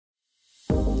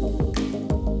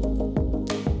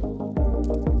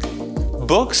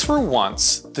Books were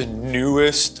once the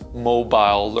newest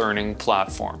mobile learning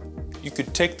platform. You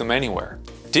could take them anywhere.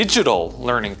 Digital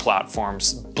learning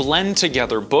platforms blend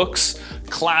together books,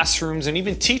 classrooms, and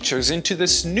even teachers into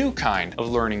this new kind of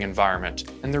learning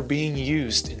environment. And they're being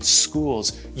used in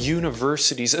schools,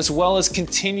 universities, as well as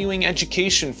continuing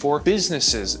education for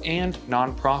businesses and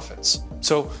nonprofits.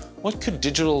 So what could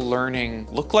digital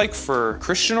learning look like for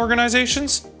Christian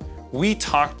organizations? We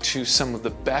talked to some of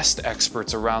the best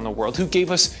experts around the world who gave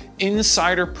us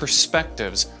insider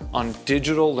perspectives on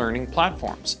digital learning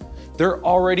platforms. They're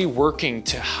already working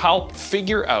to help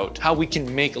figure out how we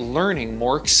can make learning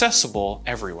more accessible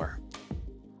everywhere.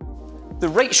 The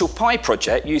Rachel Pi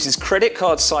project uses credit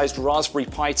card-sized Raspberry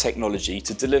Pi technology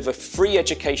to deliver free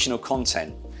educational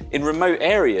content in remote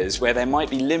areas where there might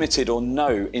be limited or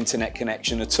no internet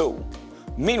connection at all.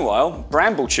 Meanwhile,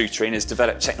 Bramble Tutoring has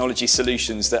developed technology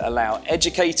solutions that allow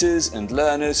educators and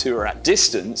learners who are at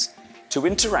distance to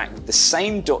interact with the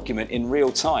same document in real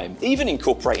time, even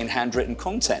incorporating handwritten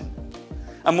content.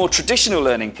 A more traditional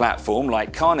learning platform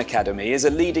like Khan Academy is a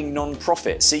leading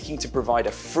non-profit seeking to provide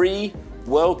a free,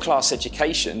 world-class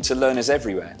education to learners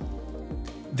everywhere.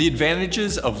 The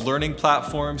advantages of learning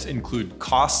platforms include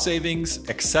cost savings,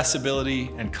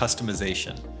 accessibility, and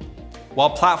customization.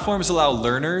 While platforms allow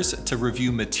learners to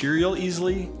review material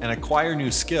easily and acquire new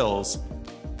skills,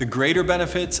 the greater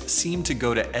benefits seem to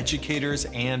go to educators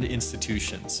and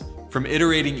institutions, from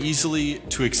iterating easily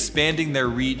to expanding their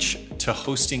reach to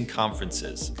hosting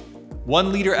conferences.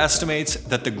 One leader estimates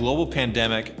that the global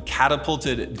pandemic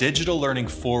catapulted digital learning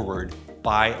forward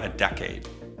by a decade.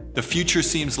 The future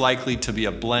seems likely to be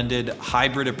a blended,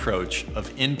 hybrid approach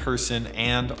of in-person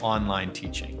and online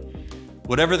teaching.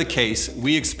 Whatever the case,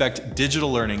 we expect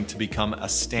digital learning to become a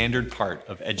standard part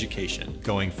of education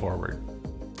going forward.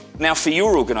 Now, for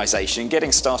your organisation,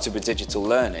 getting started with digital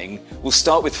learning will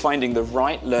start with finding the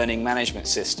right learning management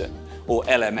system, or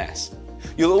LMS.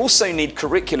 You'll also need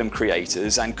curriculum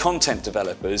creators and content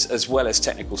developers, as well as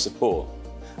technical support.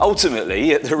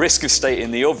 Ultimately, at the risk of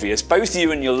stating the obvious, both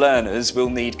you and your learners will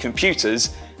need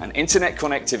computers and internet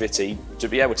connectivity to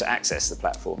be able to access the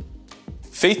platform.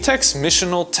 FaithTech's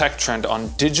missional tech trend on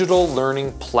digital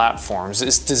learning platforms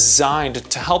is designed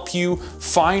to help you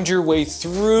find your way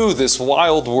through this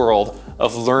wild world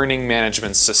of learning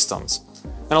management systems.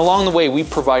 And along the way, we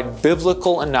provide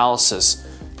biblical analysis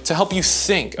to help you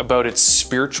think about its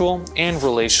spiritual and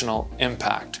relational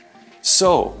impact.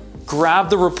 So, grab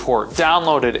the report,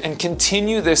 download it, and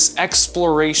continue this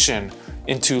exploration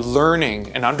into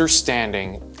learning and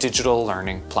understanding digital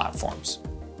learning platforms.